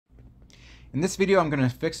In this video, I'm going to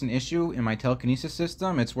fix an issue in my telekinesis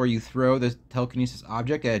system. It's where you throw the telekinesis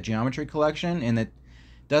object at a geometry collection and it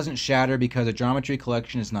doesn't shatter because a geometry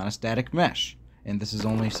collection is not a static mesh. And this is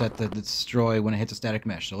only set to destroy when it hits a static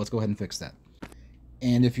mesh. So let's go ahead and fix that.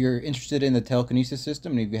 And if you're interested in the telekinesis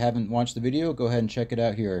system, and if you haven't watched the video, go ahead and check it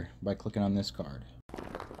out here by clicking on this card.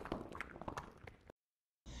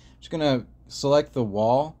 Just going to select the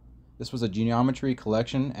wall. This was a geometry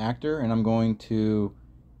collection actor, and I'm going to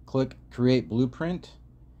click Create Blueprint,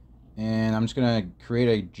 and I'm just going to create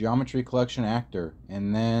a geometry collection actor,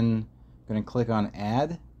 and then I'm going to click on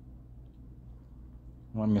Add.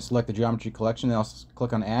 I'm going to select the geometry collection, then I'll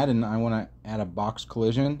click on Add, and I want to add a box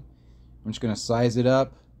collision. I'm just going to size it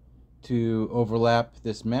up to overlap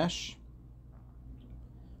this mesh.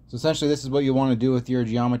 So essentially this is what you want to do with your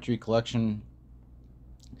geometry collection.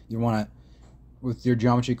 With your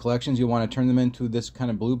geometry collections, you want to turn them into this kind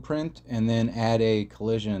of blueprint and then add a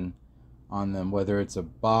collision on them, whether it's a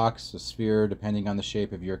box, a sphere, depending on the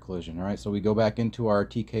shape of your collision. All right, so we go back into our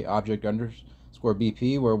TK object underscore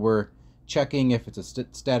BP, where we're checking if it's a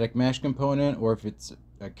static mesh component or if it's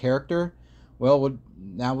a character. Well,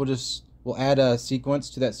 now we'll add a sequence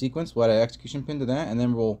to that sequence. We'll add an execution pin to that, and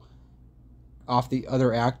then we'll, off the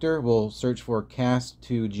other actor, we'll search for cast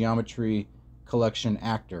to geometry collection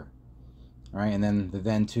actor. All right, and then the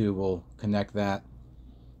then2 will connect that,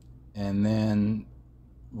 and then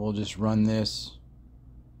we'll just run this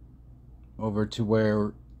over to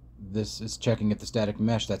where this is checking if the static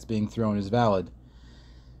mesh that's being thrown is valid.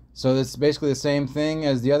 So it's basically the same thing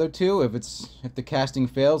as the other two. If the casting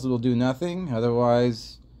fails, it will do nothing.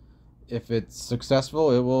 Otherwise, if it's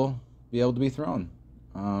successful, it will be able to be thrown.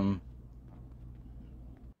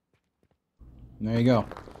 There you go. All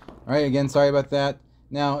right, again, sorry about that.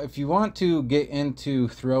 Now, if you want to get into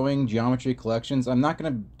throwing geometry collections, I'm not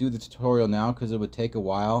going to do the tutorial now because it would take a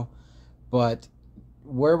while, but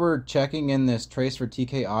where we're checking in this trace for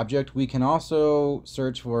TK object, we can also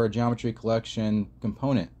search for a geometry collection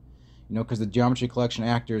component, because the geometry collection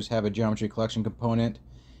actors have a geometry collection component,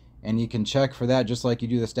 and you can check for that just like you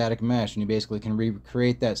do the static mesh, and you basically can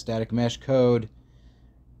recreate that static mesh code,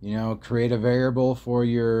 create a variable for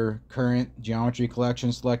your current geometry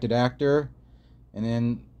collection selected actor, and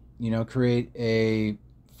then create a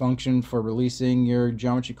function for releasing your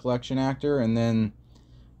geometry collection actor, and then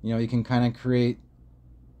you can kind of create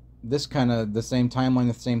this the same timeline,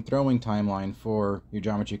 the same throwing timeline for your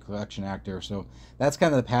geometry collection actor. So that's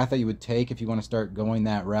kind of the path that you would take if you want to start going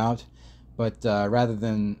that route. But rather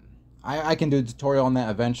than I can do a tutorial on that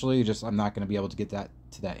eventually, just I'm not going to be able to get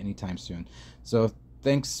to that anytime soon. So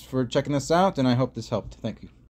thanks for checking this out, and I hope this helped. Thank you.